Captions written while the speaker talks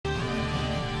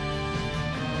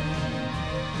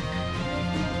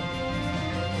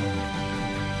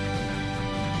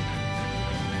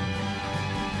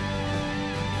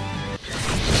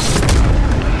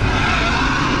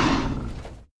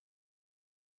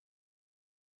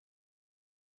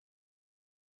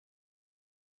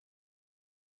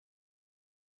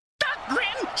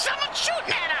not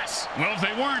shooting at us. Well, if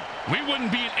they weren't, we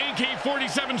wouldn't be at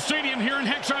AK-47 Stadium here in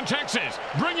Hexxon, Texas.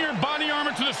 Bring your body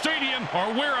armor to the stadium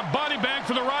or wear a body bag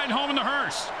for the ride home in the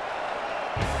hearse.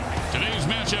 Today's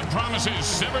matchup promises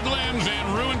severed limbs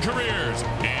and ruined careers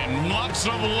and lots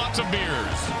of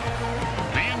beers.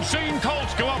 The Insane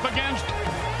Colts go up against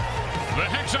the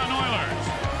Hexxon Oilers.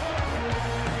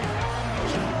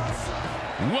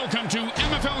 Welcome to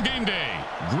MFL Game Day.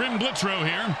 Grim Blitzrow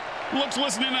here. Let's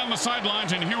listen in on the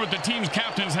sidelines and hear what the team's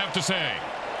captains have to say.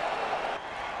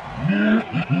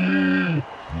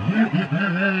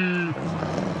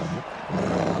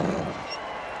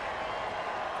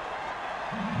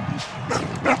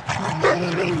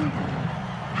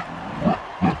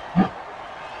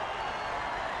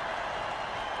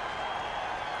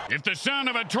 If the sound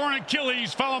of a torn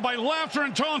Achilles followed by laughter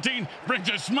and taunting brings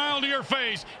a smile to your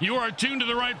face, you are tuned to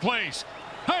the right place.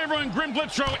 Hi everyone, Grim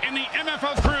Blitzrow and the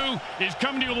MFL crew is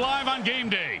coming to you live on game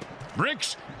day.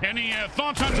 Bricks, any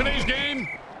thoughts on today's game?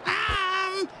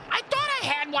 I thought I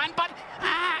had one, but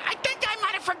I think I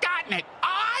might have forgotten it. Oh,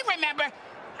 I remember.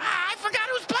 I forgot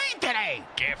who's playing today.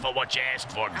 Careful what you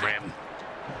asked for, Grim.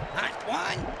 Hot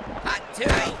one, hot two.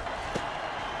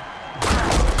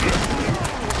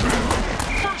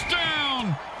 First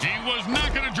down! He was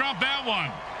not going to drop that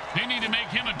one. They need to make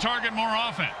him a target more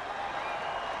often.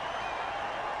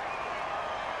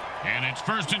 And it's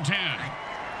 1st and 10.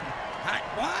 Hot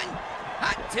one,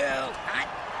 hot two, hot.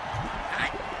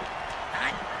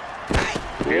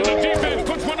 And the defense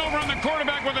puts one over on the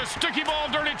quarterback with a sticky ball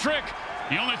dirty trick.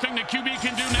 The only thing the QB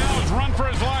can do now is run for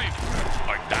his life.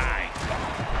 Or die.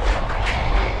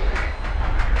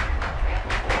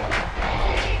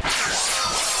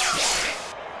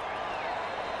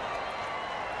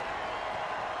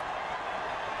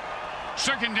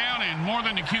 Second down and more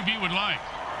than the QB would like.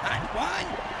 Hot one,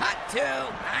 hot two,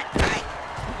 hot.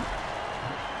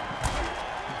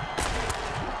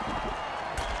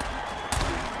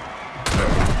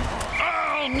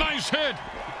 Oh, nice hit.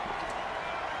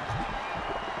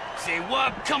 Say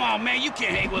what? Come on, man. You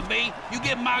can't hang with me. You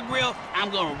get my grill, I'm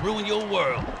going to ruin your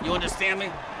world. You understand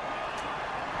me?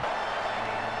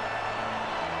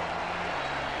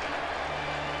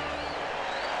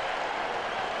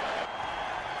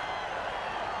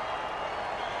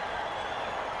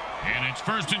 And it's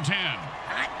 1st and 10.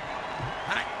 Hot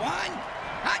one,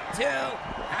 hot two,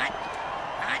 hot.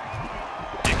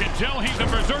 You can tell he's a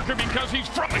berserker because he's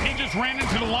from it. He just ran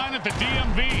into the line at the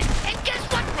DMV. And guess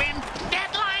what, Grim?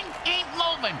 That line ain't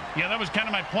moving. Yeah, that was kind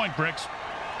of my point, Bricks.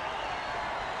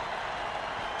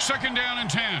 2nd down and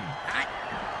 10. Hot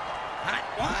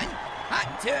one,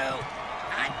 hot two,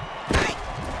 hot.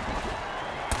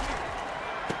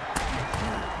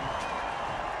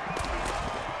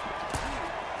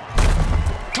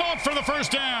 Caught for the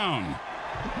first down.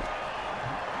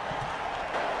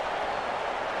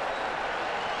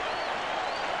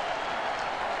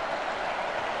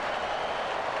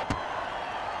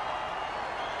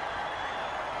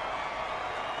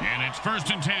 And it's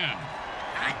 1st and 10.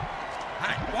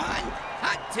 Hot one,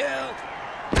 hot two,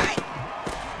 hot.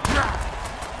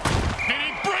 And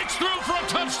he breaks through for a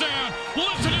touchdown.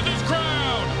 Listen to this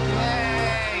crowd.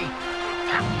 Hey.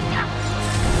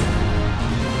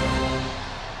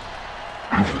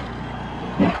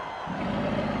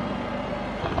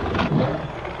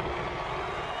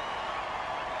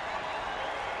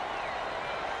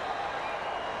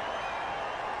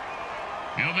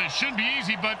 You know, this should be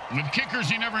easy, but with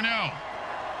kickers, you never know.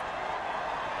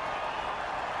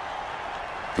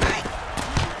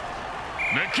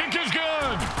 The kick is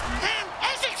good.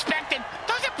 As expected,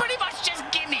 those are pretty much just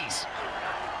gimmies.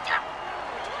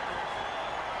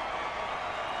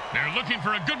 They're looking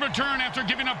for a good return after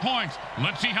giving up points.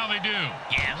 Let's see how they do.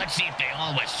 Yeah, let's see if they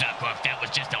always suck or if that was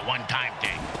just a one-time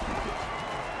thing.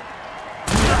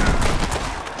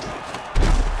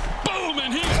 Boom,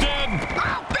 and he's dead.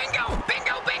 Oh, bingo!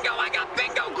 Bingo, bingo! I got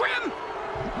bingo, Grim!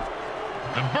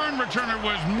 The burn returner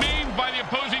was maimed by the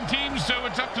opposing team, so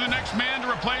it's up to the next man to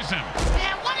replace him.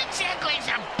 Yeah, what exactly is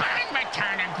a burn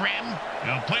returner, Grim?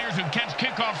 You know, players who catch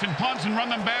kickoffs and punts and run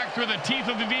them back through the teeth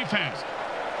of the defense.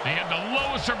 They have the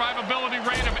lowest survivability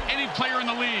rate of any player in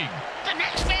the league. The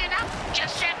next man up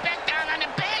just sat back down on the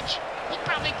bench. He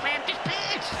probably cramped his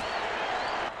pants.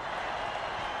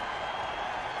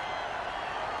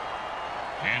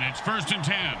 And it's 1st and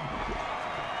 10.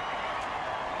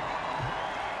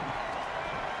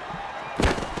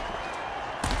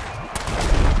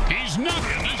 He's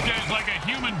nothing. This guy's like a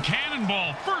human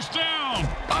cannonball. First down.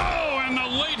 Oh, and the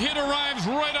late hit arrives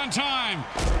right on time.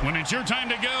 When it's your time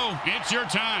to go, it's your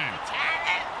time.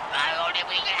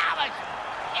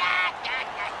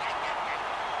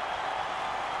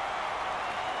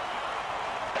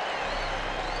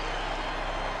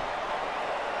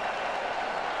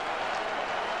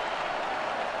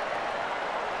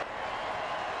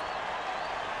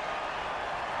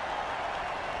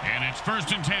 And it's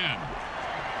 1st and 10.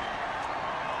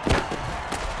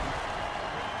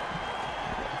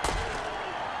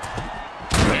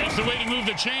 That's the way to move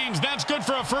the chains. That's good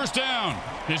for a 1st down.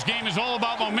 This game is all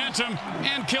about momentum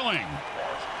and killing.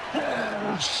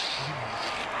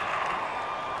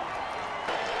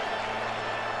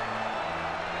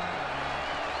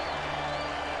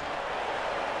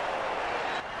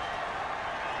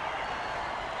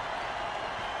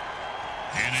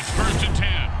 And it's 1st and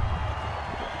 10.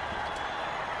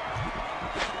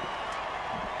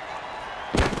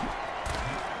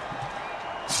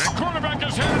 The quarterback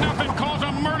has had enough and calls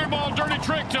a murder ball dirty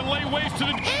trick to lay waste to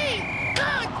the... He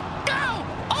could go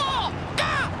all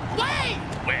the way!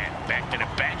 Went back to the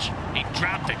bench. He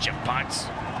dropped it, you butts.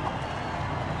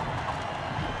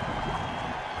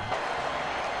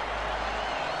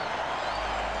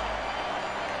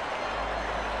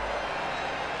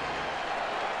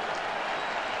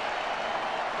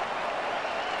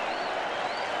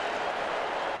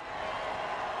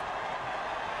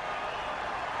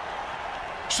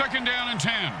 Second down and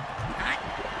 10.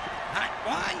 Hot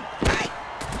one. Hot.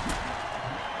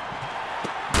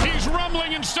 He's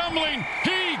rumbling and stumbling.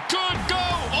 He could go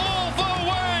all the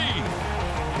way.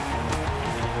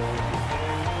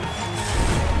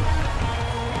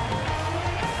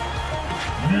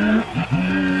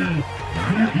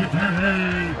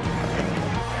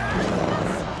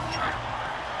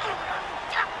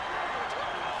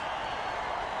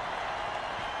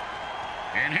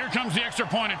 And here comes the extra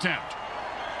point attempt.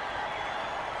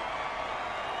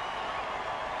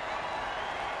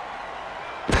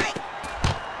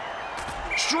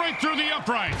 Straight through the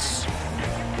uprights.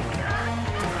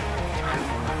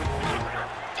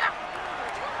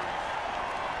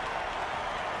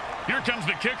 Here comes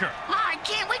the kicker. Oh, I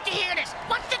can't wait to hear this.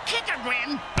 What's the kicker,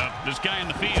 Grim? This guy in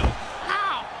the field.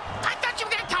 Oh, I thought you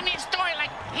were going to tell me a story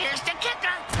like, here's the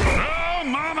kicker. Oh,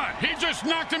 mama! He just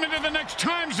knocked him into the next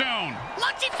time zone.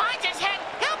 Once he finds his head,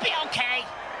 he'll be okay.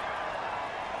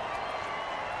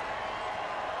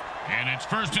 And it's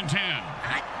 1st and 10.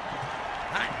 Hot.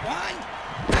 Hot one.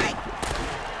 Hot.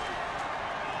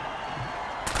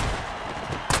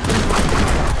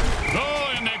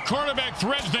 Oh, and the quarterback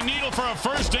threads the needle for a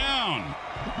 1st down.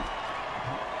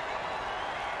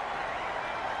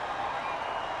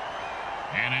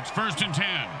 And it's 1st and 10.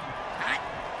 Hot.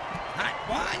 Hot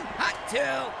one. Hot two.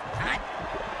 Hot.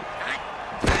 Hot.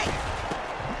 Hot.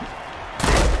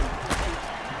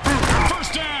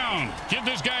 1st down. Give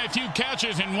this guy a few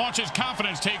catches and watch his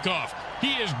confidence take off.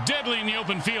 He is deadly in the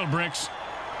open field, Bricks.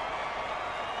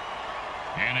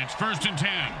 And it's 1st and 10.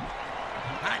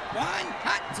 Hot one.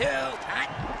 Hot two. Hot.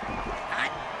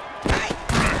 Hot. Hot.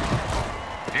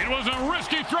 It was a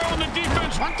risky throw in the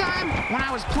defense. One time, when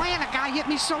I was playing, a guy hit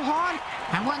me so hard,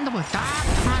 I went into a dark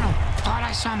tunnel. Thought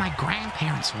I saw my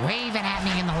grandparents waving at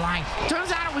me in the light.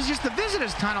 Turns out it was just the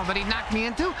visitor's tunnel that he knocked me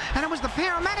into, and it was the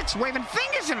paramedics waving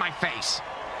fingers in my face.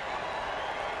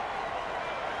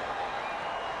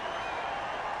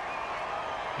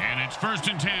 And it's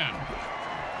 1st and 10.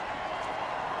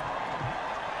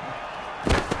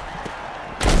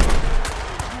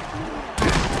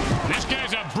 This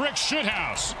guy's a brick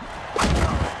shithouse.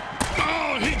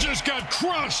 Oh, he just got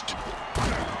crushed.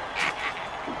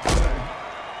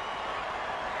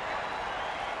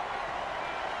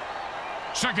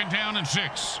 Second down and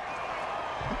 6.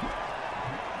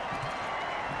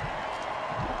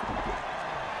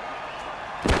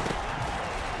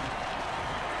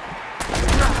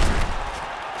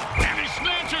 And he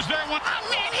snatches that one. Oh,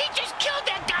 man, he just killed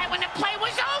that guy when the play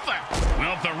was over.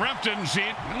 Well, if the ref didn't see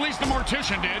it, at least the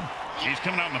mortician did. He's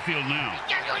coming out in the field now.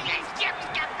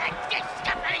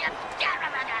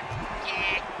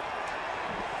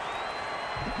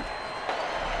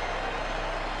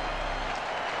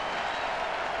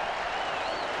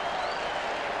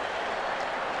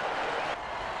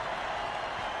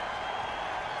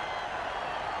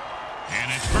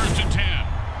 And it's 1st and 10.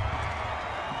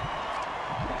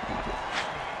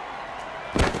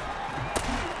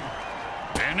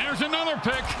 And there's another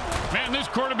pick. Man, this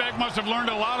quarterback must have learned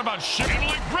a lot about shit. And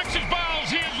like Bricks' balls,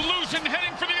 he is loose and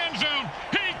heading for the end zone.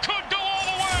 He could go all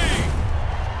the way.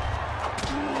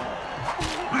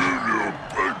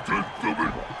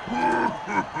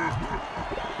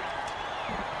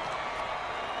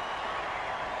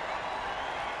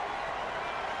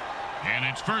 And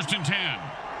it's 1st and 10.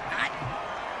 Hot.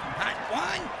 Hot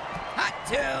one. Hot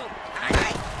two.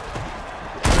 Hot.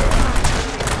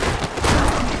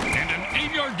 And an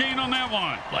 8-yard gain on that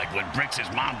one. Like when Bricks'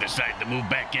 mom decided to move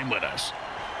back in with us.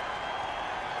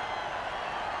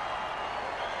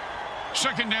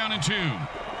 Second down and 2.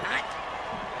 Hot.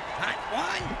 Hot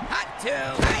one. Hot two.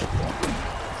 Hot.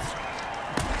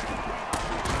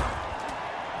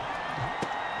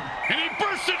 he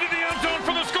bursts into the end zone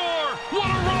for the score. What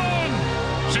a run!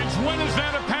 Since when is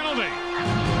that a penalty?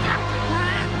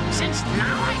 Since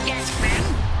now, I guess, man.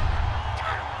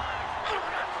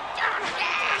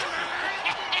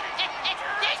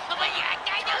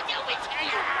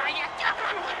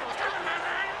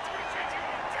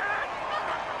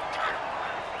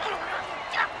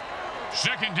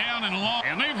 Second down and long,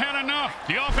 and they've had enough.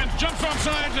 The offense jumps off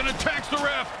sides and attacks the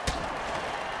ref.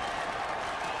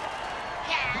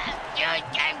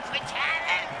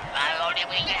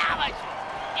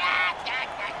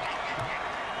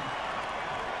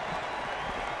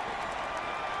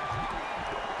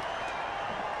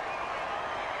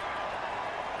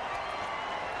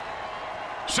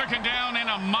 Second down and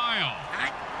a mile.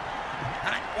 Hot.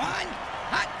 Hot one.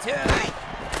 Hot two.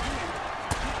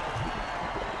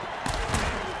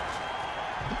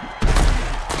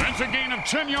 That's a gain of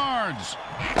 10 yards.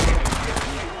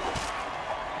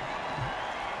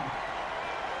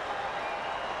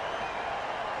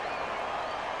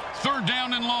 Third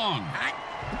down and long. Hot.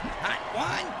 Hot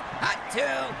one. Hot two.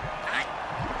 Hot.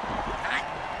 Hot.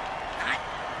 Hot.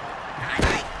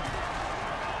 Hot.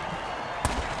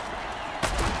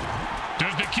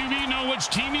 Does the QB know which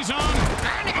team he's on?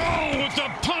 Oh, it's a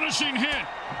punishing hit.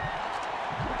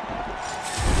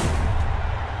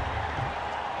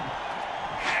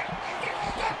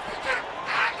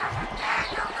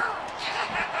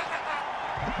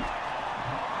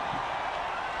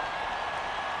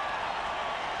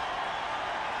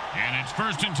 And it's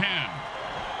 1st and 10.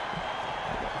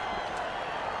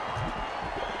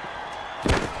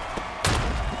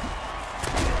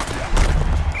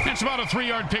 That's about a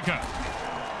 3-yard pickup.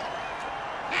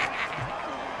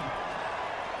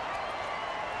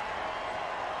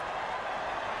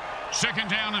 Second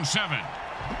down and 7.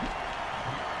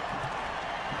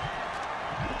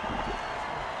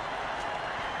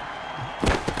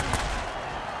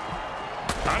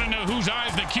 I don't know whose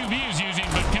eyes the QB is using,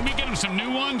 but can we get him some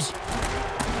new ones?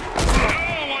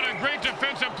 Oh, what a great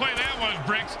defensive play that was,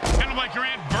 Bricks. Kind of like your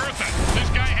Aunt Bertha. This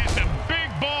guy has some big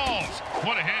balls.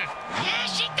 What a hit. Yeah,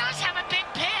 she does have a big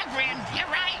pair, Grim. You're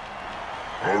right.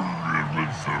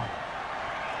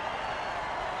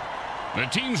 The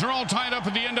teams are all tied up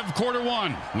at the end of quarter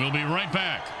one. We'll be right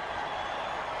back.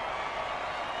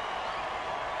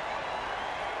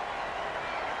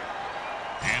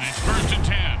 And it's 1st and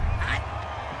 10. Hot.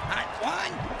 Hot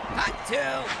one. Hot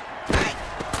two. Hot.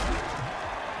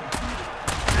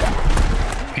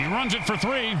 He runs it for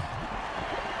 3.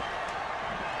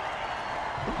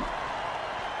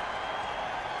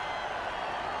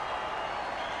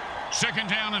 Second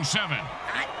down and 7.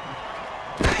 Hot.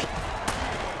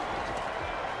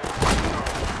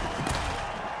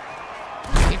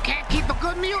 You can't keep a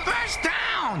good meal. First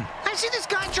down! I've seen this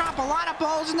guy drop a lot of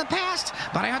balls in the past,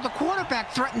 but I heard the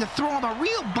quarterback threaten to throw him a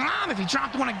real bomb if he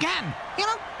dropped one again. You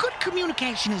know, good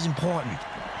communication is important.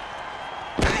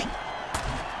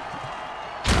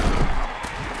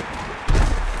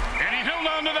 And he held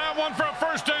on to that one for a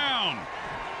first down.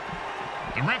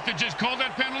 The ref that just called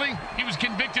that penalty, he was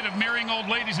convicted of marrying old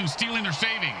ladies and stealing their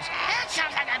savings. That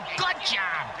sounds like a good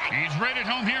job. He's right at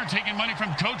home here taking money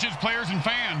from coaches, players, and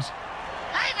fans.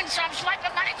 I even saw him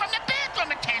swiping money from the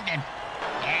bathroom attendant.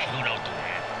 Yeah, who don't do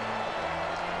that?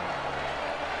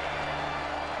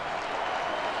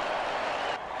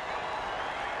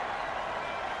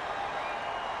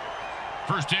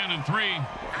 First down and 3.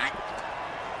 Hot.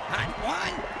 Hot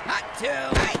one. Hot two.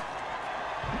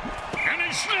 And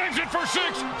he snags it for 6.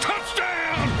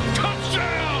 Touchdown!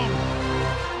 Touchdown!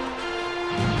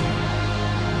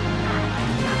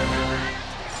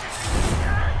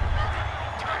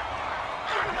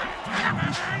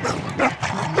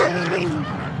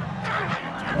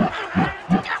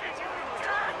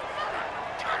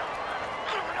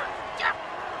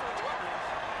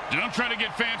 Don't try to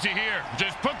get fancy here.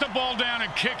 Just put the ball down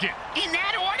and kick it. In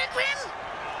that order, Grim?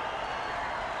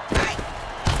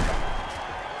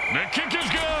 The kick is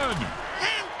good.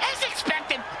 As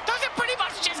expected, those are pretty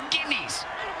much just gimmies.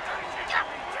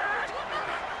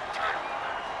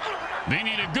 They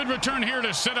need a good return here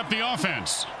to set up the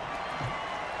offense.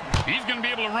 He's going to be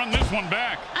able to run this one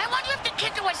back. I wonder if the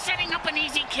kicker was setting up an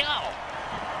easy kill.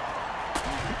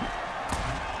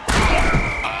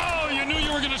 Oh, you knew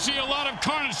you were going to see a lot of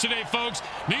carnage today, folks.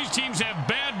 These teams have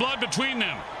bad blood between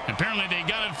them. Apparently, they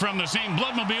got it from the same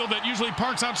bloodmobile that usually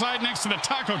parks outside next to the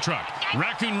taco truck.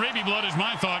 Raccoon rabies blood is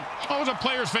my thought. Always a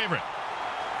player's favorite.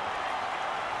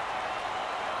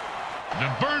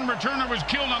 The burn returner was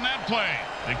killed on that play.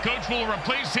 The coach will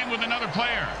replace him with another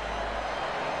player.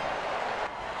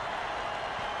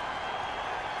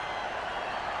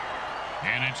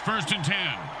 And it's 1st and 10.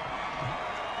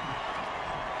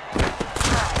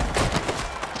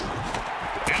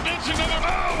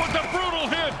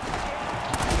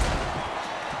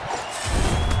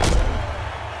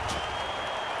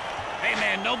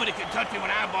 to Kentucky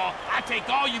when I ball, I take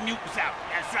all you mutants out.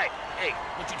 That's right. Hey,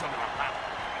 what you talking about, Pop?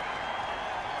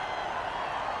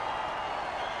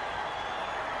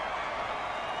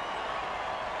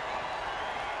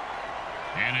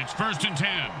 And it's 1st and 10.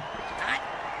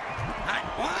 Hot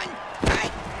one.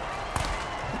 Right.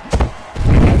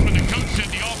 When the coach said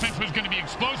the offense was going to be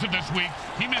explosive this week,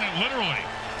 he meant it literally.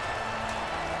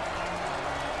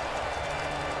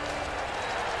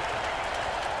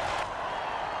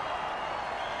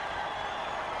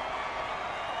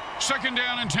 Second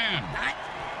down and 10. Hot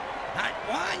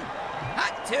one.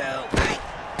 Hot two. Right.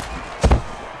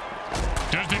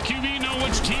 Does the QB know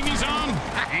which team he's on?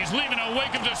 He's leaving a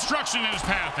wake of destruction in his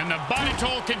path, and the body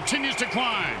toll continues to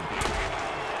climb.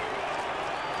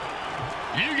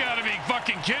 You gotta be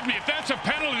fucking kidding me. If that's a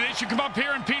penalty, they should come up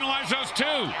here and penalize us too.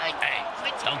 Hey,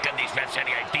 don't give these refs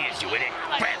any ideas, you idiot.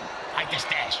 Brad, hide the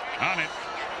stash. On it.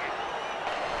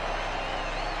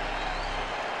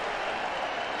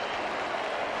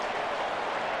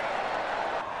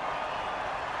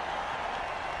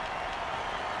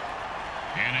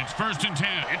 And it's 1st and 10.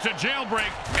 It's a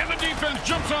jailbreak, and the defense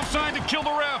jumps offside to kill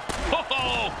the ref.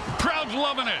 Oh, crowd's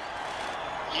loving it.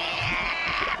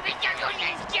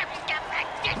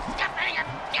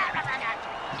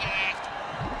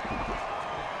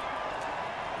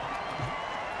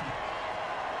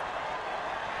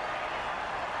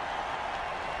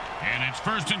 And it's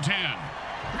 1st and 10.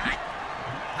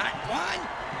 Hot one.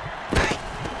 Right.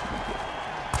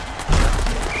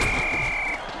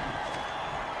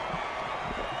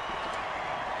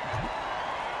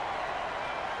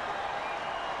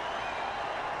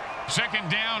 Second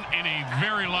down and a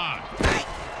very lot. Right.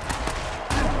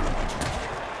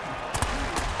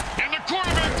 And the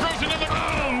quarterback throws another.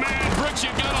 Oh, man, Brooks, you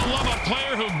gotta love a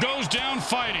player who goes down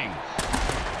fighting.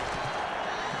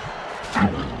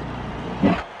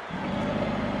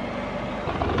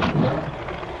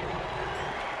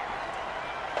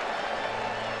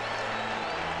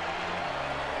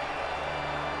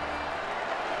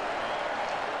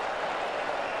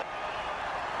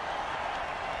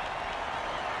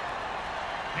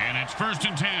 And it's 1st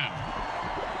and 10.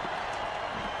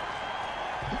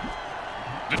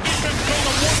 The defense called a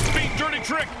one-speed dirty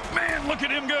trick. Man, look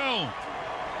at him go.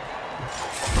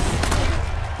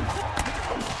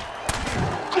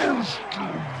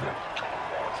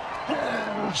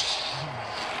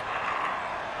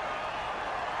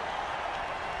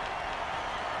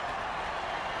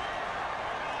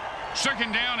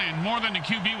 Second down and more than the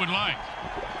QB would like.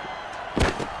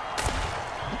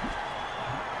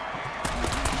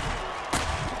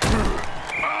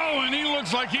 And he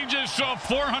looks like he just saw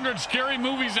 400 scary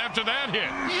movies after that hit.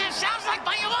 Yeah, sounds like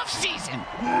my off season.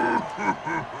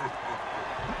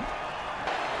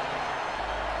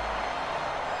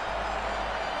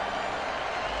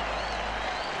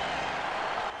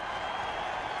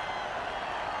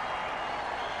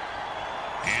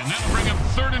 And that'll bring him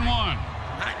 3rd and 1.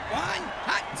 Hot one.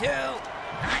 Hot two.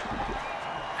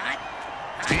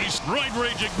 East right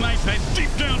rage ignites that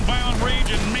deep down violent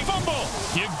rage and make fumble.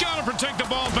 You gotta protect the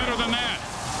ball better than that.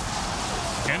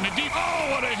 And the deep,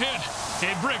 oh, what a hit.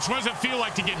 Hey, Bricks, what does it feel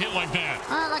like to get hit like that?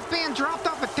 Like being dropped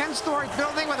off a 10-story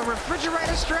building with a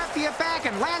refrigerator strapped to your back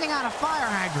and landing on a fire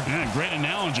hydrant. Yeah, great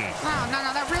analogy. No,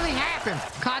 that really happened.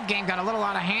 COD game got a little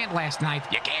out of hand last night.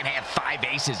 You can't have 5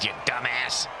 aces, you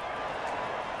dumbass.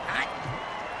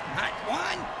 Hot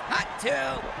one. Hot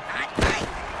two. Hot right.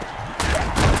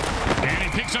 And he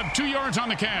picks up 2 yards on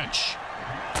the catch.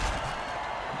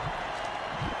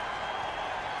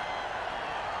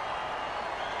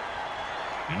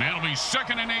 And that'll be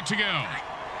 2nd and 8 to go.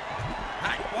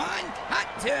 Hot one. Hot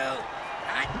two.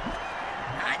 Hot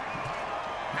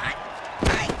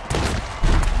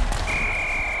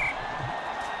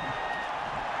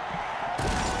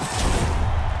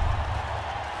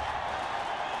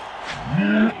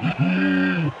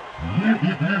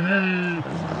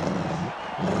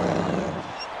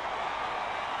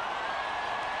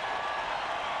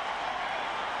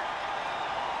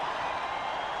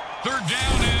Third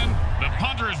down and the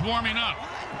punter is warming up.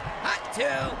 Hot two.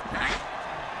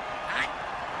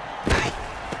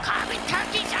 Carbon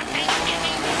turkeys are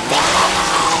Thanksgiving.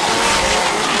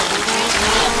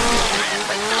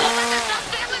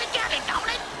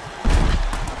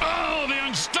 Oh, the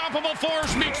unstoppable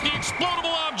force meets the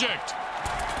explodable object.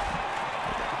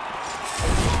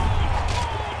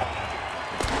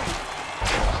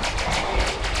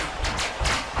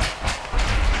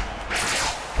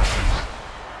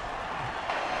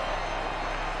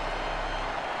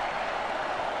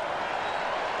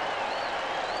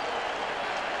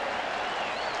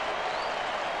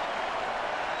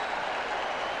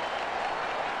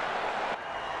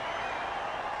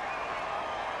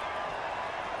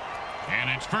 And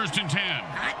it's 1st and 10.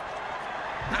 Hot.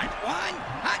 Hot 1.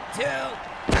 Hot 2.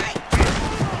 Hot.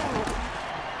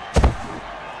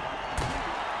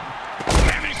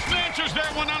 And he snatches that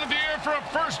one out of the air for a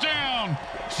 1st down.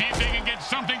 See if they can get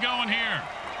something going here.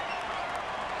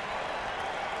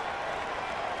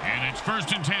 And it's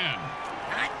 1st and 10.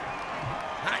 Hot.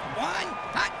 Hot 1.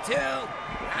 Hot 2.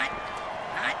 Hot.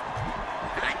 Hot.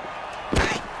 Hot.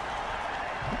 Hot.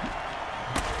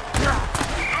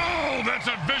 Oh, that's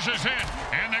a vicious hit.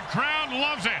 And the crowd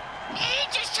loves it. He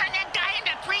just turned that guy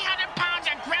into 300 pounds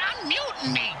of ground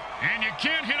mutant meat. And you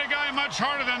can't hit a guy much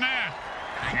harder than that.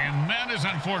 And that is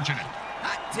unfortunate.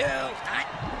 Hot 2. Hot.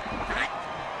 Hot.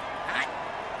 Hot.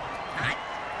 Hot.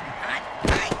 Hot.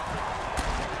 Hot.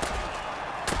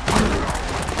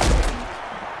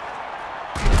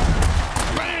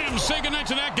 Bam! Say goodnight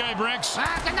to that guy, Bricks.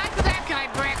 Good night to that guy,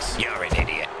 Bricks. You're an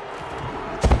idiot.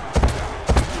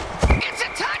 It's a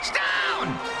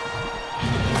touchdown!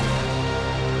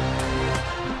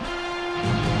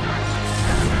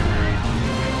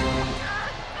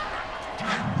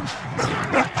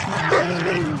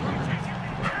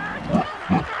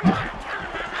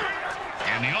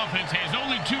 And the offense has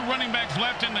only 2 running backs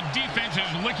left, and the defense is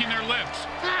licking their lips.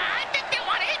 I think they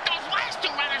want to hit those last 2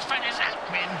 runners for this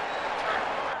outwin.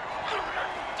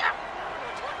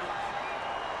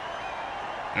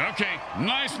 Okay,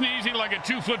 nice and easy like a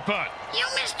 2-foot putt. You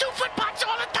miss 2-foot putts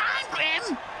all the time,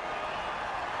 Grim.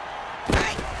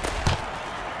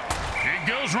 It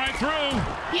goes right through.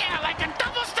 Yeah, like a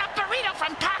double-stuffed burrito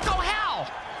from Taco Hell.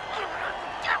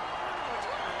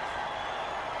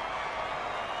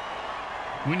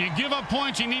 When you give up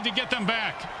points, you need to get them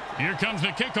back. Here comes the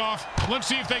kickoff. Let's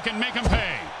see if they can make them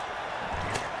pay.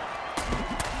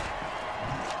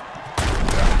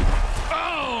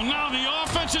 Oh, now the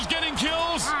offense is getting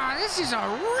kills. Oh, this is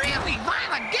a really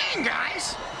violent game,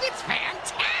 guys. It's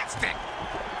fantastic.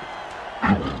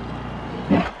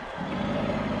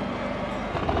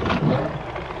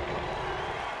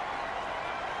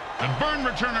 The burn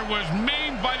returner was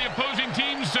maimed by the opposing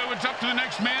team, so it's up to the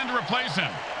next man to replace him.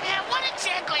 Yeah, what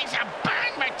exactly is a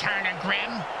burn returner,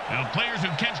 Grim? Now, players who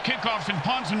catch kickoffs and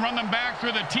punts and run them back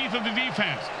through the teeth of the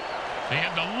defense. They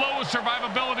have the lowest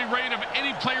survivability rate of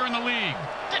any player in the league.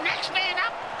 The next man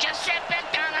up just sat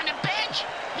back down on the bench.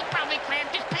 He probably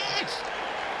cramped his pants.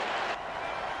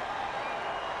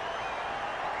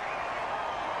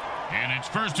 And it's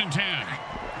 1st and 10.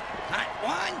 Hot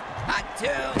 1. Hot 2.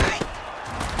 Hot.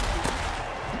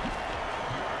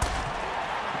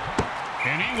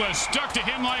 And he was stuck to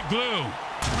him like glue.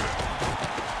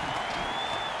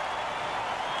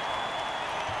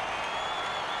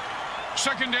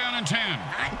 Second down and 10.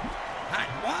 Hot. Hot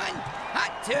 1.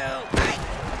 Hot 2. Hot.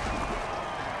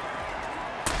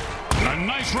 A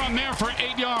nice run there for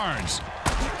 8 yards.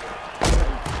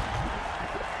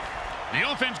 The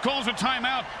offense calls a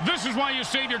timeout. This is why you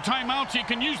save your timeouts. You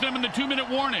can use them in the 2-minute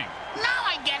warning. Now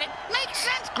I get it. Makes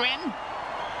sense, Grim.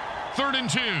 3rd and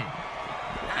 2.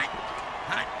 Hot.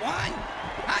 Hot 1.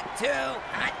 Hot 2.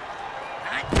 Hot.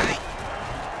 Hot. Hot.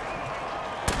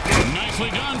 Nicely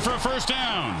done for a 1st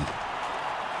down.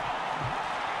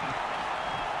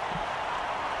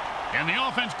 And the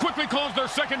offense quickly calls their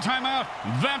 2nd timeout.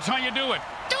 That's how you do it.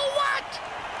 Do what?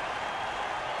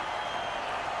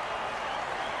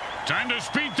 Time to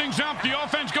speed things up. The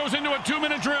offense goes into a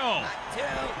 2-minute drill. Hot 2.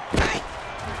 Hot.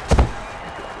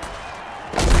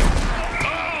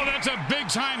 Oh, that's a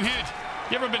big-time hit.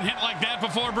 You ever been hit like that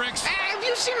before, Bricks? Have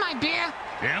you seen my beer?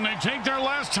 And they take their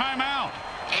last timeout.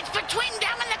 It's between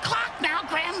them and the clock now,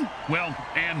 Grim. Well,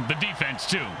 and the defense,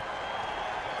 too.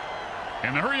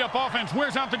 And the hurry-up offense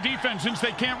wears out the defense since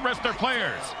they can't rest their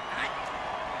players.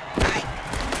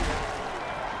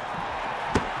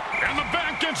 And the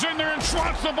back gets in there and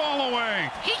swats the ball away.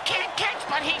 He can't catch,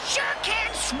 but he sure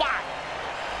can swat.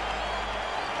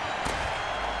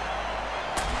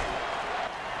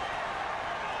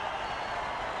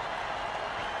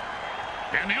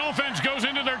 And the offense goes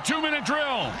into their 2-minute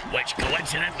drill. Which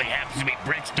coincidentally happens to be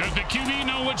Bricks. Does the QB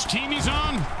know which team he's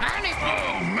on?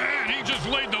 Oh, man, he just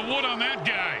laid the wood on that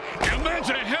guy. And that's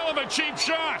a hell of a cheap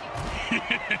shot.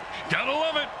 Gotta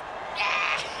love it.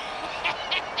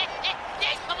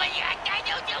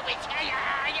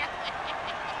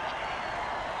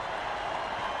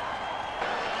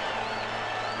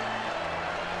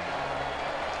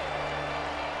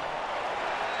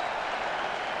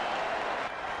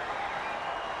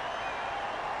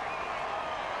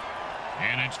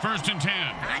 And it's 1st and 10.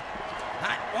 Hot.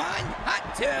 Hot 1. Hot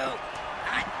 2.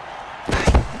 Hot.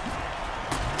 Hot.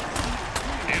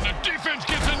 And the defense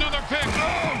gets another pick.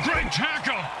 Oh, great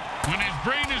tackle. When his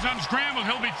brain is unscrambled,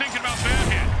 he'll be thinking about that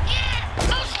hit. Yeah,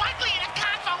 most likely in a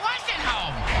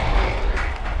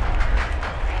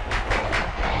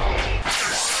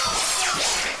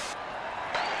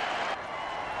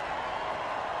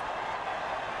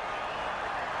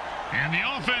And the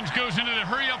offense goes into the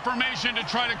hurry-up formation to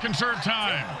try to conserve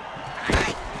time.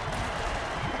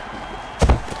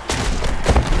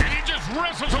 And he just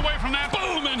wrestles away from that.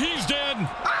 Boom, and he's dead.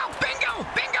 Oh, bingo,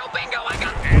 bingo, bingo, I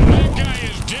got... And that guy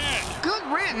is dead. Good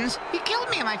riddance. He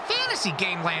killed me in my fantasy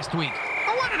game last week.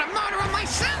 I wanted to murder him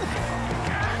myself.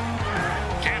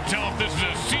 Can't tell if this is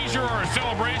a seizure or a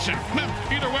celebration.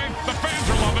 Either way, the fans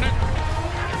are loving it.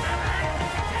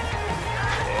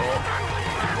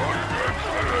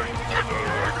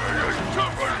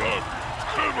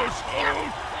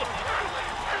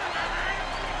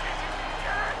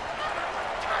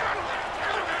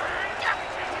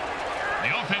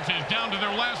 The offense is down to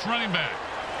their last running back.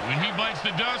 When he bites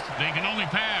the dust, they can only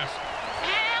pass.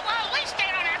 Well, at least they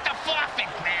don't have to forfeit,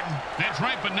 Grim. That's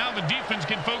right, but now the defense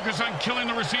can focus on killing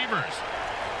the receivers.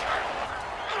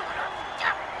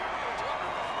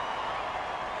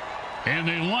 And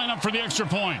they line up for the extra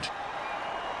point.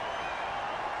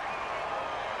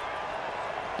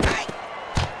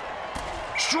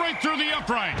 Straight through the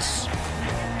uprights.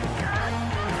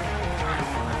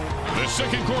 The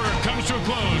second quarter comes to a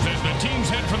close as the teams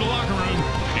head for the locker room,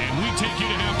 and we take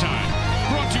you to halftime.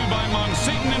 Brought to you by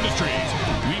Monsatan Industries.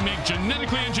 We make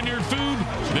genetically engineered food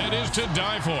that is to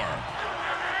die for.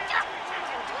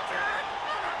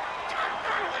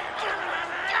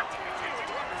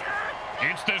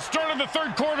 It's the start of the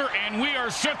third quarter, and we are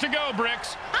set to go,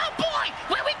 Bricks. Oh, boy!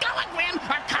 Where we going, Grim?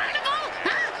 A carnival?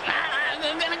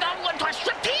 We're gonna go to a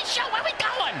striptease show? Where we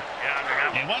going?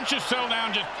 Hey, why don't you settle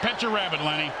down, just pet your rabbit,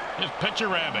 Lenny. Just pet your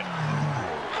rabbit.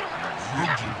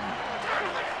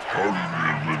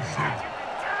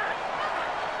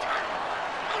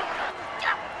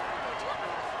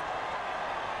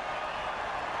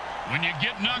 When you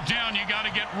get knocked down, you got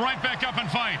to get right back up and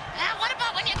fight. What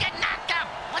about when you get knocked out?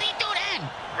 What do you do then?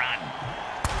 Run.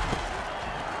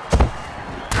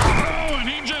 Oh, and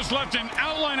he just left an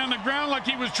outline on the ground like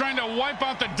he was trying to wipe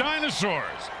out the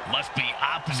dinosaurs. Must be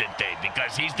opposite day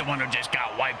because he's the one who just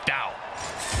got wiped out.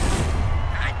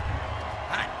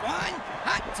 Hot one,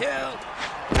 hot two,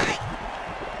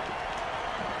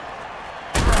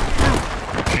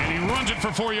 And he runs it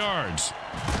for 4 yards.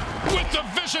 With the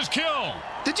vicious kill.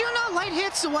 Did you know light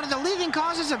hits are one of the leading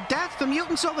causes of death for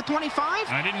mutants over 25?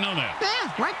 I didn't know that.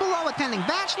 Yeah, right below attending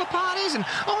bachelor parties and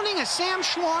owning a Sam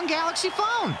Schlong Galaxy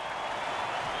phone.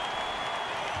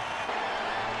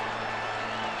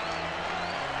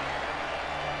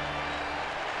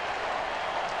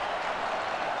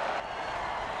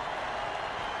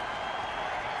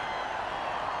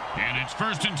 And it's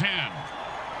 1st and 10.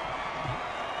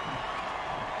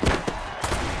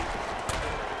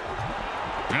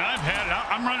 I've had it.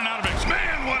 I'm running out of it.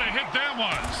 Man, what a hit that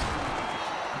was.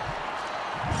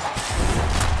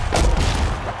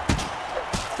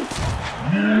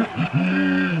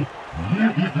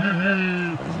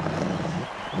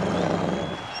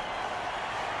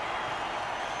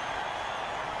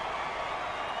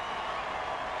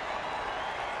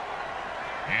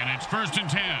 And it's 1st and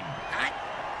 10.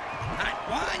 hot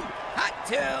one, hot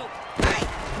two,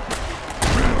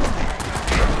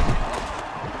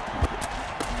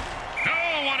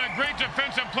 What a great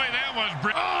defensive play that was.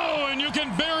 Oh, and you can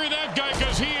bury that guy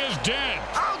because he is dead.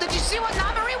 Oh, did you see what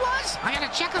number he was? I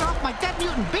gotta check it off my dead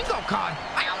mutant bingo card.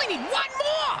 I only need one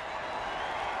more.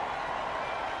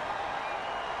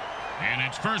 And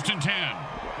it's 1st and 10.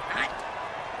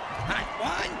 hot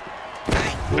one,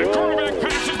 The quarterback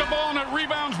passes the ball and it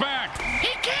rebounds back.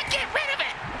 He can't get rid of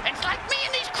it. It's like me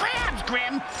and these crabs,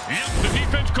 Grim. Yep, the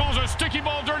defense calls a sticky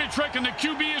ball dirty trick, and the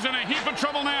QB is in a heap of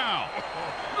trouble now.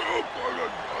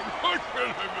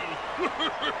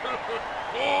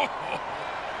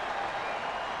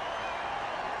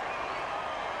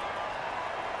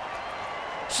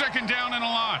 Second down and a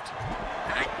lot.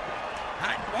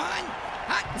 hot one,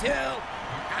 hot two,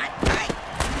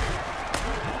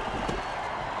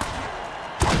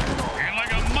 And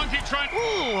like a monkey trying...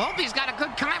 Ooh, hope he's got a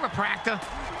good chiropractor.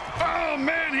 Oh,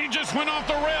 man, he just went off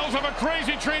the rails of a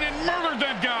crazy train and murdered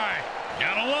that guy.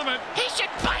 Gotta love it. He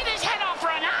should bite his head off for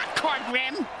an encore,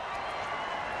 Grim.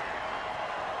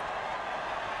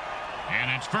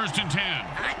 And it's 1st and 10.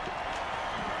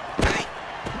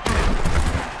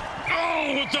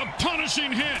 Oh, with the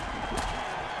punishing hit.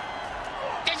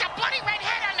 There's a bloody red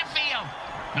head on the field.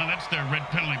 No, that's their red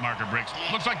penalty marker, Bricks.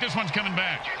 Looks like this one's coming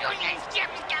back.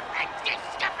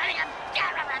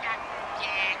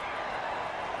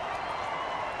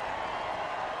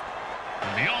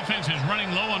 The offense is running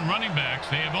low on running backs.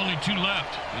 They have only 2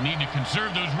 left. They need to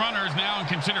conserve those runners now and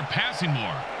consider passing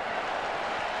more.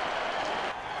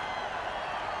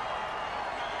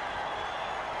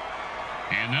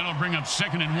 And that'll bring up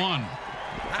 2nd and 1.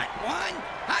 Hot one,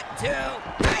 hot two,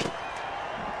 hot.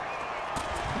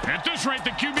 At this rate,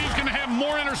 the QB is going to have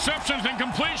more interceptions than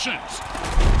completions.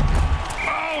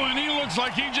 Oh, and he looks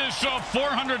like he just saw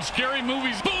 400 scary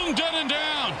movies. Boom, dead and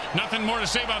down. Nothing more to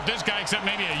say about this guy except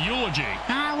maybe a eulogy.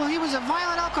 Well, he was a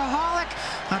violent alcoholic,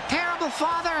 a terrible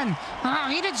father, and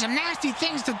he did some nasty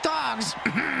things to dogs.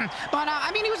 But,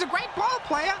 I mean, he was a great ball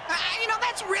player. You know,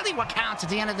 that's really what counts at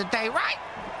the end of the day, right?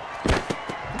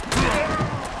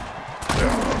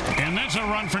 And that's a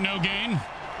run for no gain.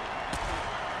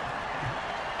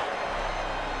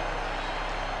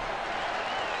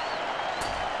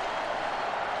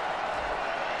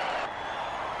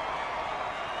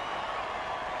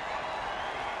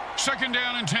 Second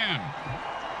down and 10.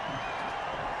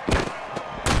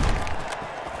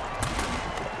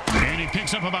 And he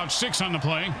picks up about 6 on the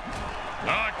play.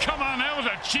 Oh, come on, that was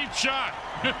a cheap shot.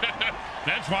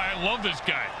 That's why I love this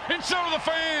guy. And so do the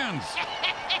fans.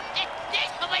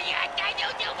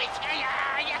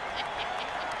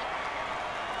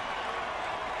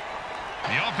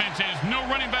 The offense has no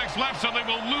running backs left, so they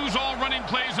will lose all running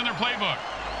plays in their playbook.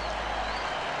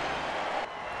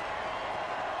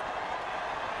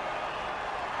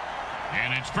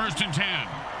 And it's first and 10.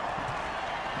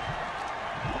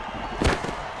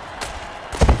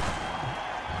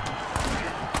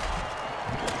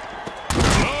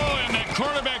 Oh, and the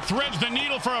quarterback threads the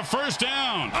needle for a first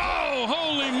down. Oh,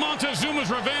 holy Montezuma's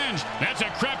revenge. That's a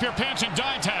crap your pants and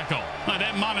die tackle.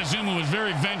 That Montezuma was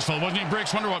very vengeful, wasn't he,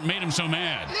 Bricks? Wonder what made him so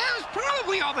mad. That was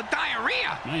probably all the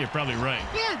diarrhea. No, you're probably right.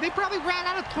 Yeah, they probably ran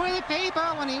out of toilet paper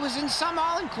when he was in some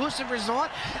all-inclusive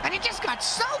resort, and he just got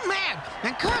so mad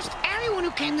and cursed everyone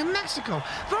who came to Mexico.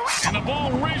 And the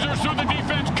ball razors through the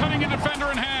defense, cutting a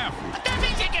defender in half. But that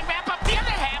means they can wrap up the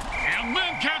other half. And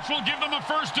then Cats will give them a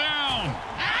first down.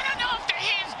 I don't know if they're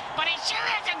his, but he sure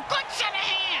has a good set of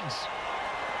hands.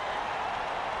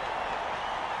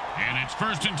 And it's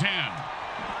first and 10.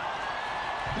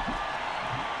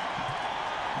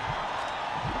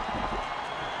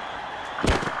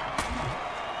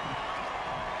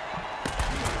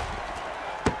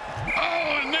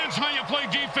 How you play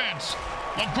defense.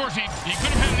 Of course, he could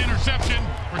have had an interception,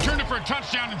 returned it for a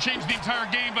touchdown, and changed the entire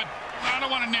game, but I don't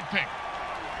want to nitpick.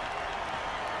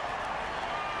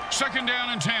 Second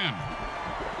down and 10.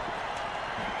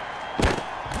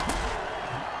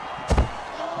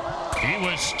 He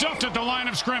was stuffed at the line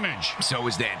of scrimmage. So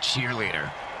was that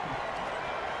cheerleader.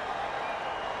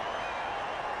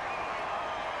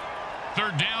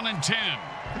 Third down and 10.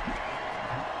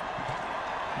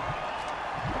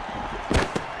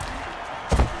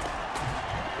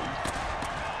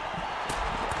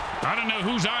 I don't know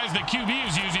whose eyes the QB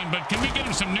is using, but can we get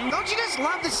him some new... Don't you just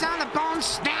love the sound of bones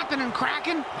snapping and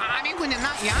cracking? I mean, when they're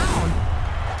not your own.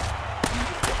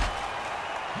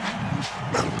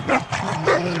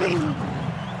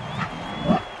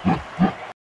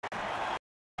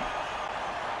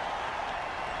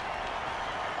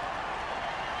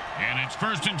 And it's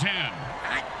first and 10.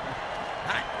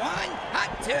 Hot one,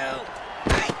 hot two,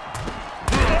 hot.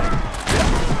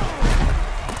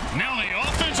 Now the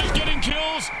offense is getting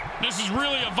kills. This is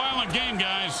really a violent game,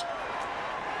 guys.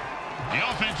 The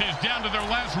offense is down to their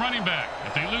last running back.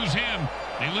 If they lose him,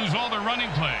 they lose all their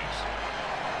running plays.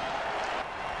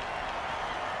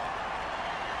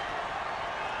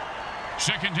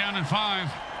 Second down and 5.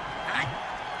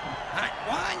 Hot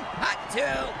one, hot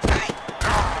two, hot.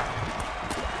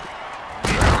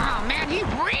 Oh, man, he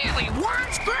really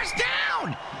wants first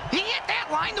down. He hit that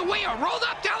line the way a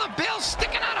rolled-up dollar bill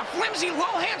sticking out of flimsy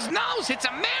Lohan's nose hits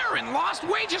a mare in Lost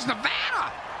Wages,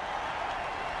 Nevada.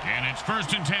 And it's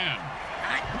first and 10.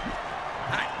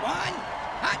 Hot one,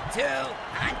 hot two,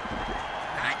 hot.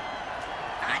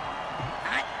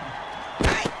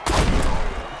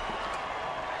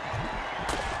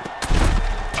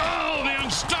 Oh, the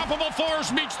unstoppable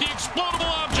force meets the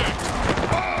explodable object.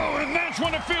 Oh, and that's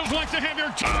when it feels like to have your...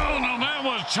 Oh, no, that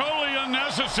was totally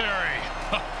unnecessary.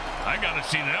 I got to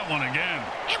see that one again.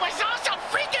 It was also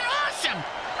freaking awesome.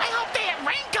 I hope they had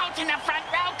raincoats in the front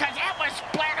row because it was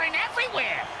splattering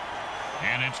everywhere.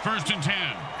 And it's first and 10.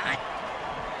 Hot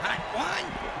one,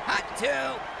 hot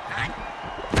two, hot.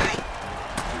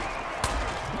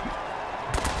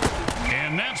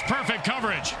 And that's perfect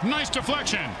coverage. Nice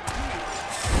deflection.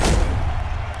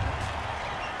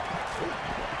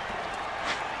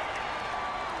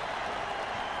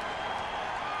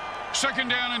 Second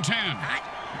down and 10. Hot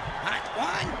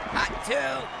one, hot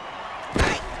two,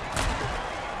 hot.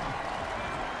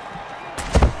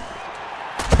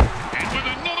 And with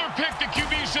another pick, the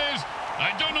QB says,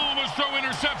 I don't always throw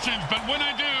interceptions, but when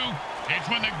I do, It's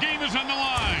when the game is on the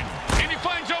line. And he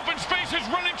finds open spaces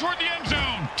running toward the end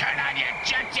zone. Turn on your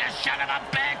jets, you son of a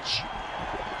bitch!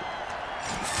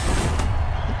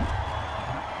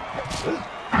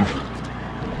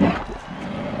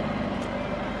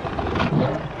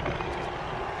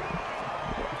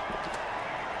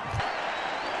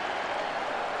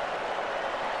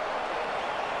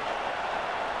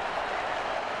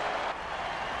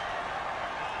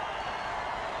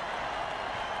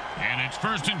 And it's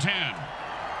 1st and 10.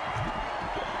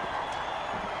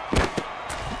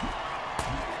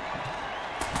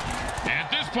 At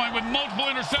this point with multiple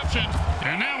interceptions,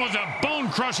 and that was a bone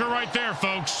crusher right there,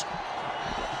 folks.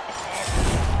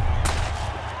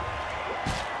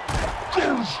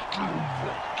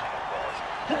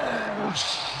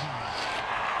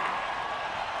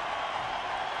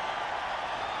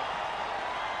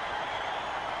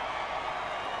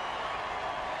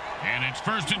 And it's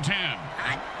 1st and 10.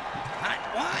 Hot, hot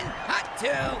one, hot two,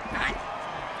 hot,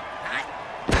 hot,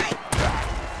 hot.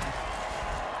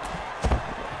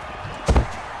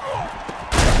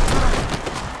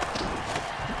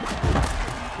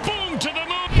 Boom to the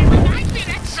moon. It reminds me of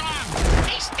that song.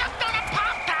 He stepped on a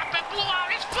pop top and blew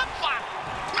out his flip-flop.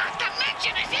 Not to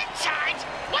mention his insides.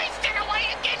 Wasted away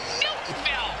in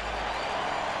Newtonville.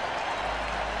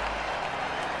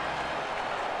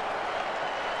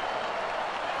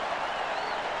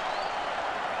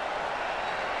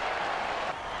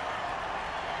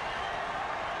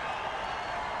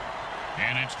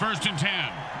 And it's 1st and 10.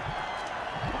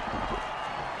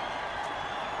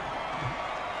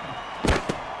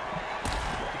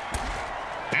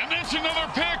 And that's another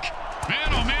pick. Man,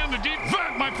 oh man, the deep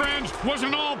that, my friends, was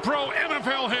an all-pro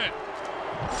MFL hit.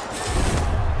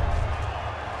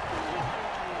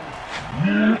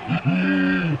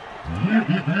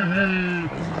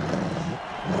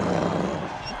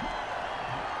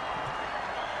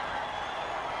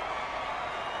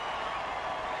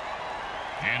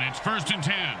 And it's 1st and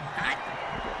 10. Hot,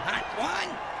 hot one,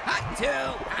 hot two,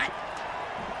 hot,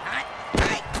 hot,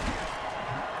 hot.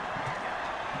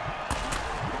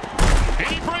 And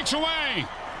he breaks away.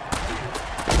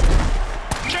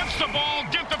 Gets the ball,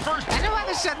 get the first. And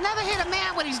whoever said never hit a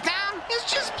man when he's down is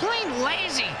just plain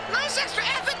lazy. Nice extra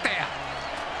effort there.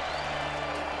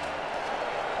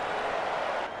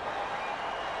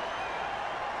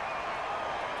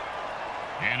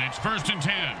 And it's 1st and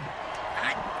 10.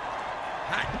 Hot,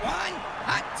 hot one,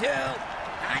 hot two,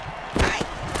 hot, hot.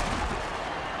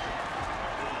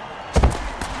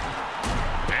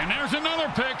 And there's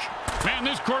another pick. Man,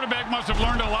 this quarterback must have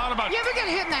learned a lot about... You ever get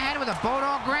hit in the head with a boat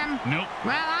all grim? Nope.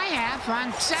 Well, I have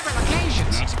on several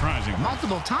occasions. Not surprising.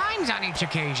 Multiple times on each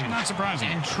occasion. Not surprising.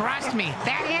 And trust me,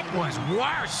 that hit was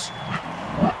worse.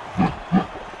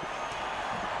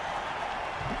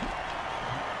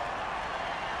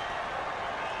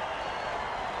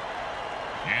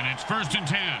 And it's 1st and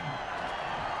 10.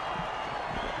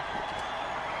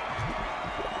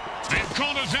 They've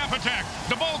called a zap attack.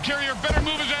 The ball carrier better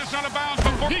move his ass out of bounds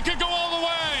before he could go all the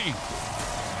way.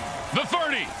 The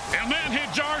 30. And man hit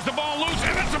jars the ball loose,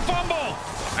 and it's a fumble.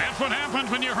 That's what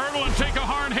happens when you hurdle and take a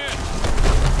hard hit.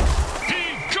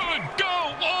 He could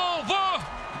go over.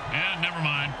 And never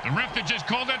mind. The ref that just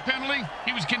called that penalty,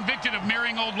 he was convicted of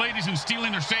marrying old ladies and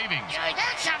stealing their savings. Yeah,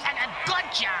 that sounds like a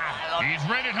good job. He's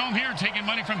right at home here taking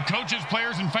money from coaches,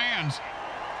 players, and fans.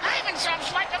 I even saw him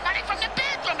swiping money from the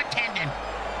bathroom attendant.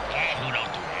 Yeah, who don't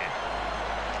do that?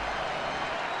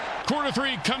 Quarter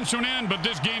 3 comes to an end, but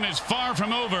this game is far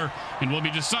from over and will be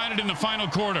decided in the final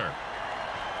quarter.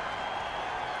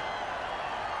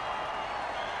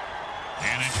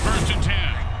 And it's 1st and 10.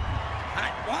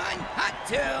 Hot one, hot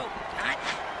two, hot,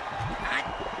 hot,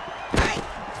 hot.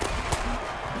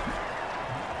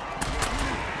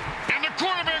 And the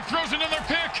quarterback throws another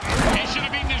pick. He should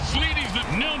have eaten his Sleeties.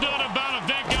 No doubt about it,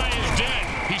 that guy is dead.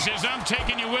 He says, I'm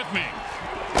taking you with me.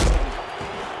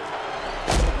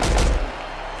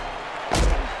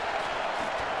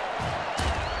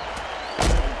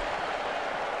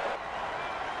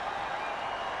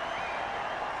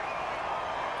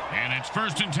 And it's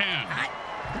 1st and 10. Hot,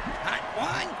 hot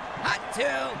one, hot two,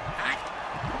 hot,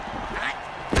 hot,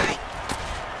 hot.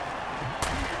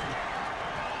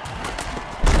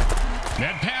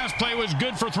 That pass play was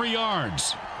good for 3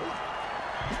 yards.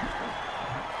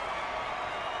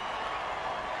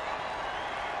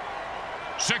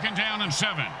 Second down and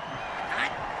 7.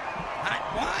 Hot, hot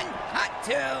one, hot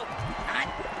two, hot,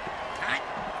 hot,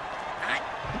 hot,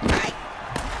 hot.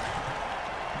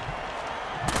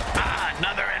 Ah,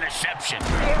 another interception.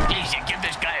 Geez, you give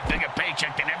this guy a bigger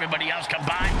paycheck than everybody else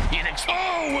combined, you'd expect...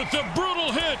 Oh, with the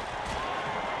brutal hit.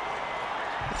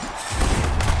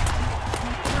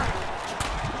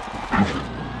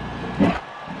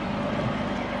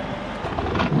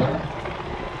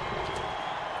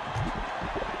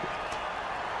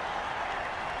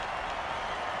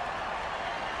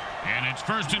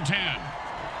 first and 10.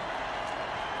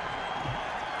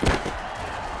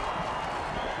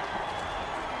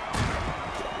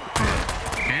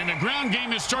 And the ground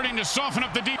game is starting to soften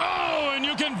up the deep. Oh, and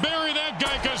you can bury that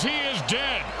guy because he is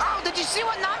dead. Oh, did you see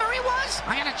what number he was?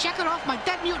 I gotta check it off my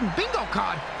Dead Mutant bingo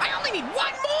card. I only need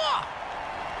one more.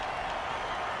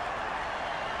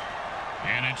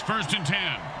 And it's first and 10.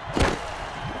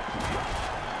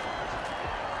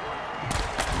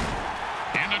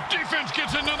 And the defense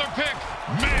gets another pick.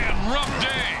 Man, rough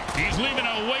day. He's leaving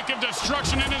a wake of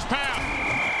destruction in his path.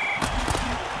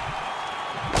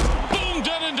 Boom,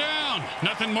 dead and down.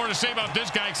 Nothing more to say about this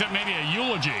guy except maybe a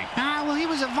eulogy. Well, he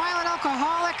was a violent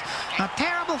alcoholic, a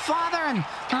terrible father, and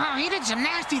he did some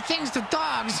nasty things to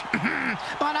dogs.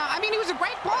 But, I mean, he was a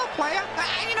great ball player.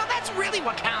 You know, that's really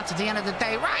what counts at the end of the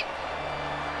day, right?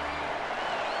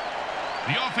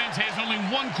 The offense has only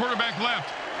one quarterback left.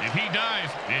 If he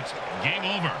dies, it's game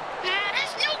over.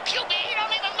 This new QB, he don't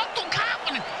even look too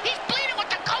confident. He's pleading with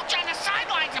the coach on the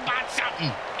sidelines about something.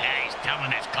 Yeah, he's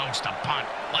telling his coach to punt.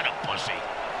 What a pussy.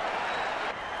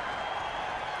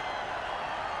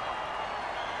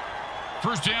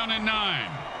 First down and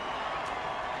 9.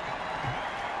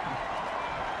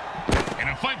 In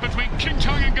a fight between King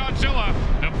Kong and Godzilla,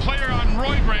 the player on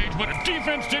roid rage, but the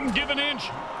defense didn't give an inch.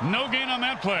 No gain on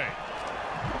that play.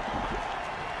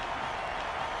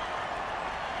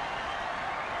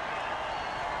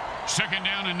 Second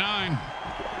down and 9.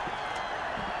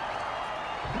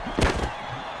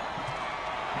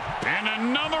 And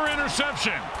another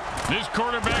interception. This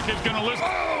quarterback is going to listen.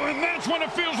 Oh, and that's when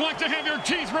it feels like to have your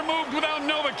teeth removed without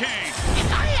Novocaine.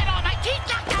 If I had all my teeth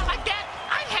knocked out like that,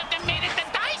 I'd have them made at the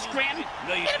dice grim.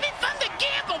 No, you It'd be fun to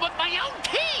gamble with my own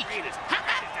teeth.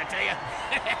 I tell you.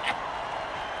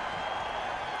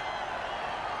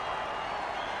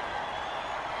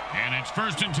 And it's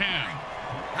first and 10.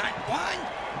 Hot one.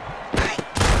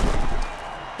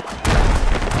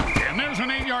 And there's an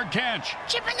 8-yard catch.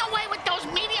 Chipping away with those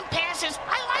medium passes,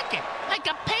 I like it. Like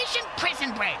a patient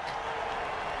prison break.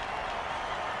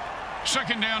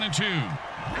 Second down and 2.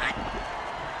 Hot.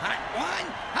 Hot one.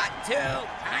 Hot two.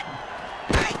 Hot.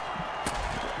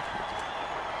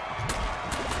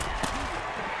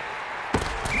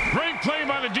 Great play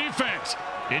by the defense.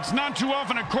 It's not too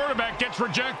often a quarterback gets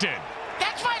rejected.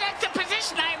 That's why that's the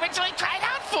position I originally tried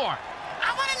out for.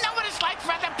 I want to know what it's like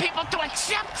for other people to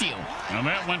accept you. Now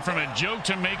that went from a joke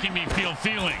to making me feel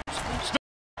feelings.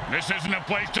 This isn't a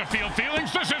place to feel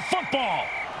feelings. This is football.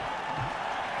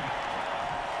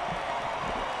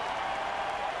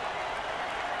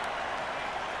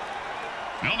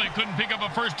 No, they couldn't pick up a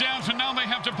first down, so now they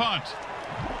have to punt.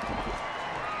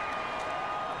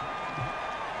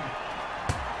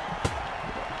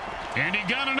 And he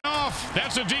got it off.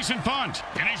 That's a decent punt.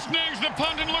 And he snags the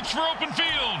punt and looks for open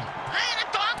field. I had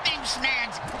a dog named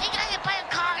Snags. He got hit by a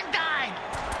car and died.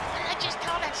 I just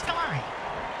tell that story.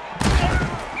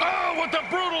 Oh, what a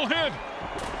brutal hit.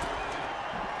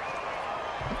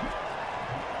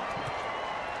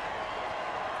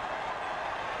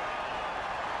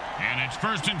 And it's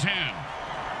first and 10.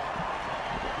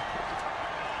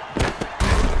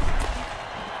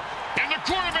 And the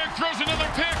quarterback throws another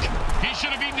pick. He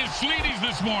should have eaten his Sleeties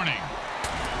this morning.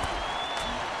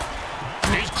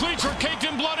 His cleats are caked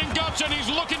in blood and guts, and he's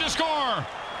looking to score.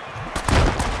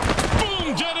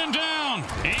 Boom, dead and down.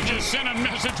 He just sent a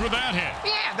message with that hit.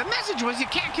 Yeah, the message was you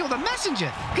can't kill the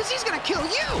messenger, because he's going to kill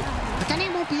you. But then he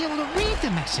won't be able to read the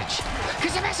message,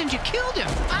 because the messenger killed him.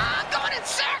 I'm going in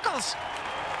circles.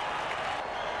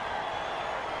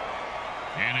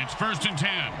 And it's first and 10.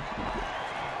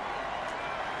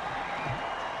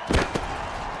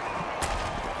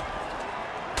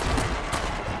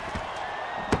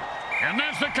 And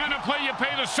that's the kind of play you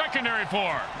pay the secondary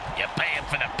for. You pay him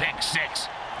for the pick six.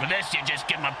 For this, you just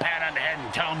give him a pat on the head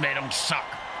and tell him they don't suck.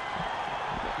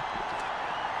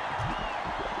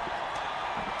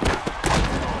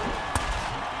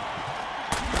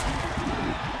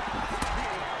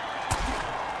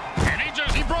 And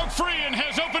he broke free and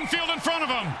has open field in front of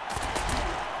him.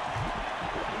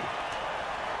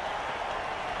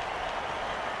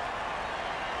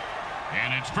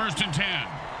 And it's first and 10.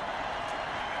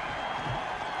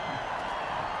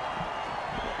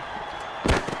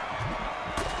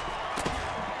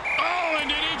 Oh, and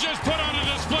did he just put on a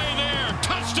display there?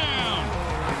 Touchdown!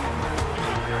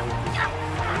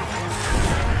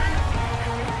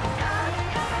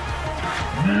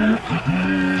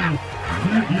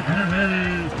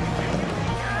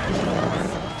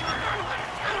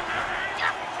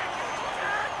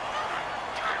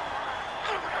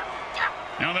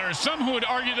 Now, there are some who would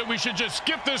argue that we should just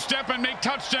skip this step and make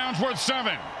touchdowns worth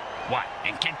 7. What,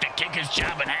 and kick the kicker's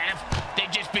job in half?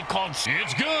 They'd just be called...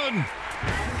 It's good.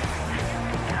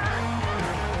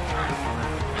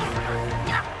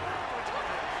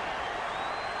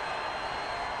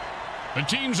 The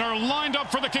teams are lined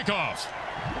up for the kickoff.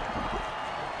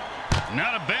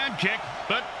 Not a bad kick,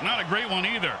 but not a great one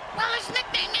either. Well, his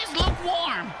nickname is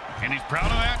Lukewarm. And he's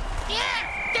proud of that? Yeah,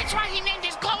 that's why he named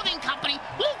his clothing company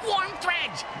Lukewarm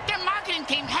Threads. Their marketing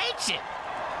team hates it.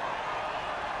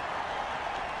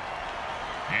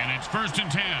 And it's 1st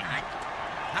and 10.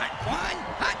 Hot 1,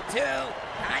 hot 2,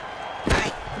 hot,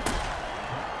 hot.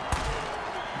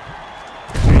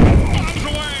 Bombs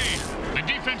away. The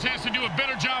defense has to do a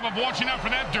better job of watching out for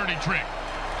that dirty trick.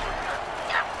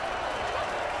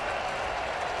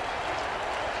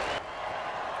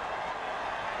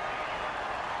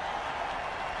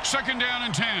 Second down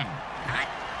and 10.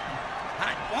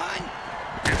 Hot 1.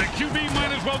 And the QB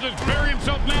might as well just bury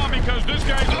himself now because this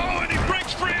guy's... Oh, and he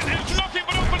breaks free and has nothing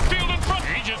but open field in front.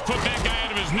 He just put that guy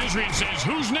out of his misery and says,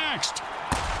 who's next?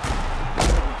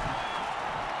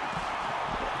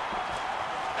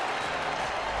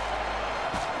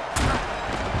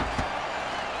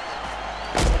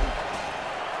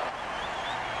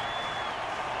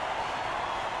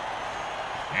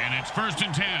 And it's 1st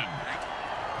and 10.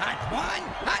 Hot 1,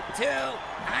 hot 2,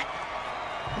 hot,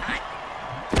 hot,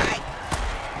 hot.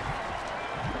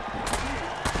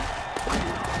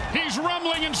 He's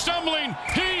rumbling and stumbling.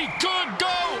 He could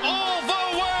go all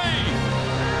the way.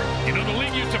 You know, the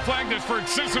league used to flag this for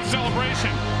excessive celebration.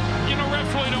 You know,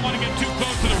 refs really don't want to get too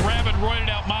close to the rabid,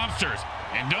 roided-out monsters.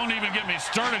 And don't even get me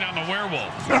started on the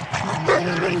werewolves.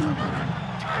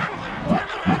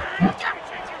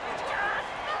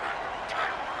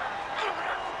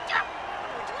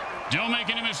 Don't make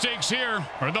any mistakes here,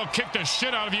 or they'll kick the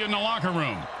shit out of you in the locker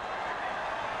room.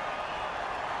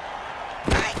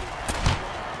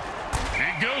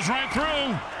 It goes right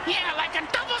through. Yeah, like a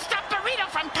double-stuffed burrito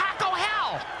from Taco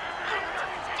Hell.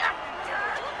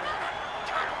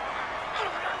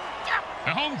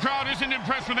 The home crowd isn't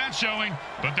impressed with that showing,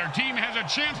 but their team has a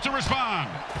chance to respond.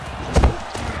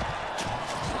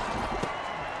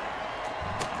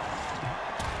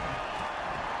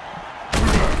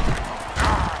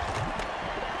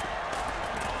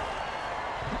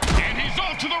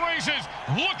 To the races.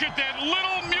 Look at that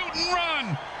little mutant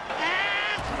run.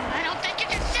 I don't think you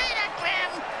can say that,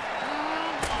 Grim.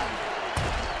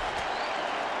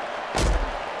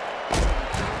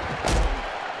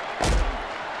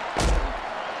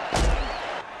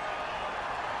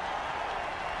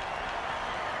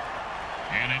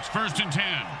 And it's 1st and 10.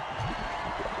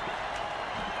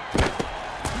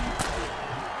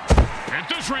 At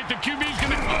this rate, the QB's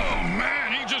gonna... Oh,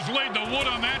 man, he just laid the wood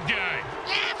on that guy.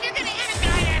 Yeah, if you're gonna hit a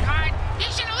guy that hard, you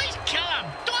should at least kill him.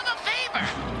 Do him a favor.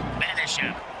 Banish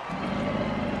him.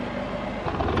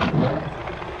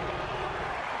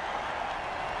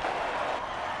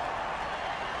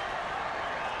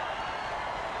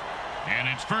 And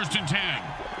it's 1st and 10.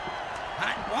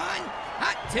 Hot 1,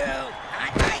 hot 2,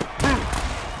 hot, hot.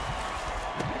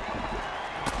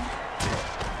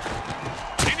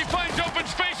 And he finds open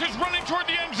spaces running toward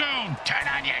the end zone. Turn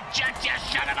on your jets, you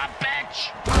son of a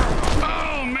bitch.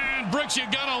 Oh, man, Brooks, you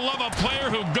gotta love a player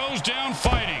who goes down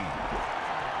fighting.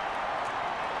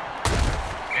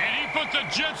 And he put the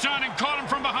Jets on and caught him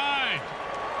from behind.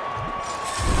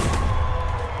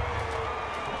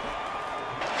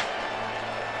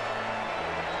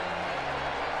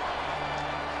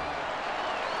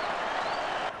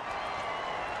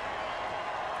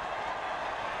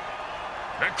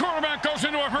 The quarterback goes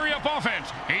into a hurry-up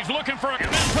offense. He's looking for a... And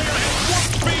that player has warp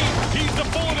speed. He's the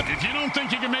bullet. If you don't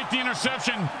think he can make the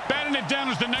interception, batting it down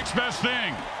is the next best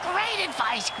thing. Great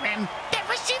advice, Grim. That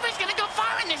receiver's gonna go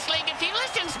far in this league if he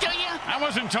listens to you. I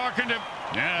wasn't talking to...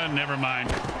 never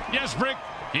mind. Yes, Brick,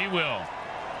 he will.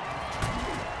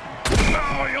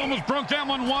 Oh, he almost broke that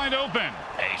one wide open.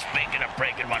 Hey, speaking of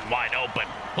breaking one wide open,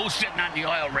 who's sitting on the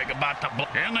oil rig about to blow?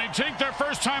 And they take their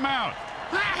first time out.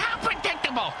 How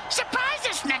predictable. Surprise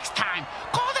us next time.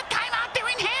 Call the timeout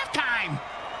during halftime.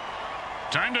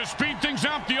 Time to speed things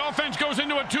up. The offense goes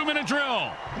into a 2-minute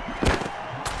drill.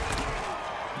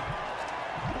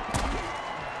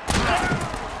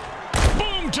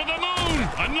 Boom to the moon.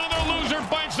 Another loser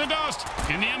bites the dust.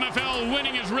 In the MFL,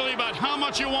 winning is really about how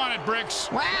much you want it, Bricks.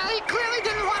 Well, he clearly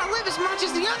didn't want to live as much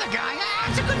as the other guy.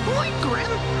 That's a good point, Grim.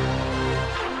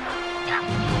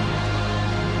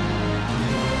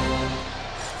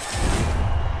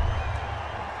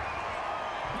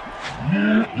 The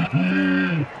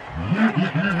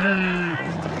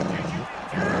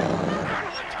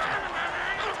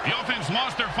offense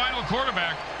lost their final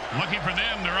quarterback. Lucky for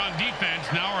them, they're on defense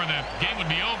now, or the game would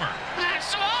be over.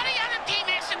 So all the other team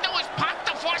has to do is punt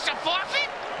to force a forfeit?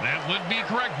 That would be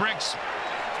correct, Bricks.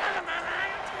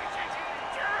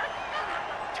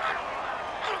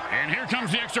 And here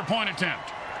comes the extra point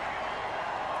attempt.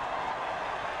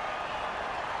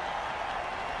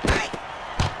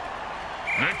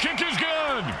 The kick is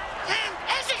good.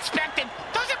 As expected,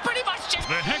 those are pretty much just...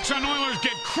 The Hexxon Oilers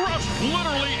get crushed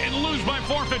literally and lose by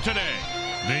forfeit today.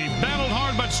 They battled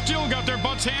hard but still got their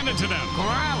butts handed to them.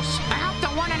 Gross. I hope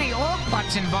there weren't any orc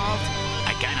butts involved.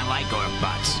 I kind of like orc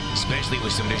butts, especially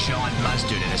with some Dijon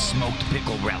mustard and a smoked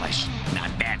pickle relish. Now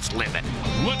that's living.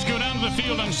 Let's go down to the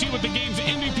field and see what the game's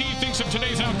MVP thinks of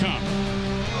today's outcome.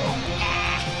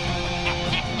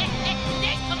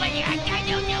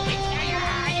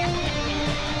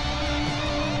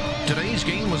 Today's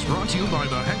game was brought to you by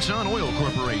the Hexxon Oil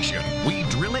Corporation. We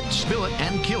drill it, spill it,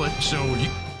 and kill it so you...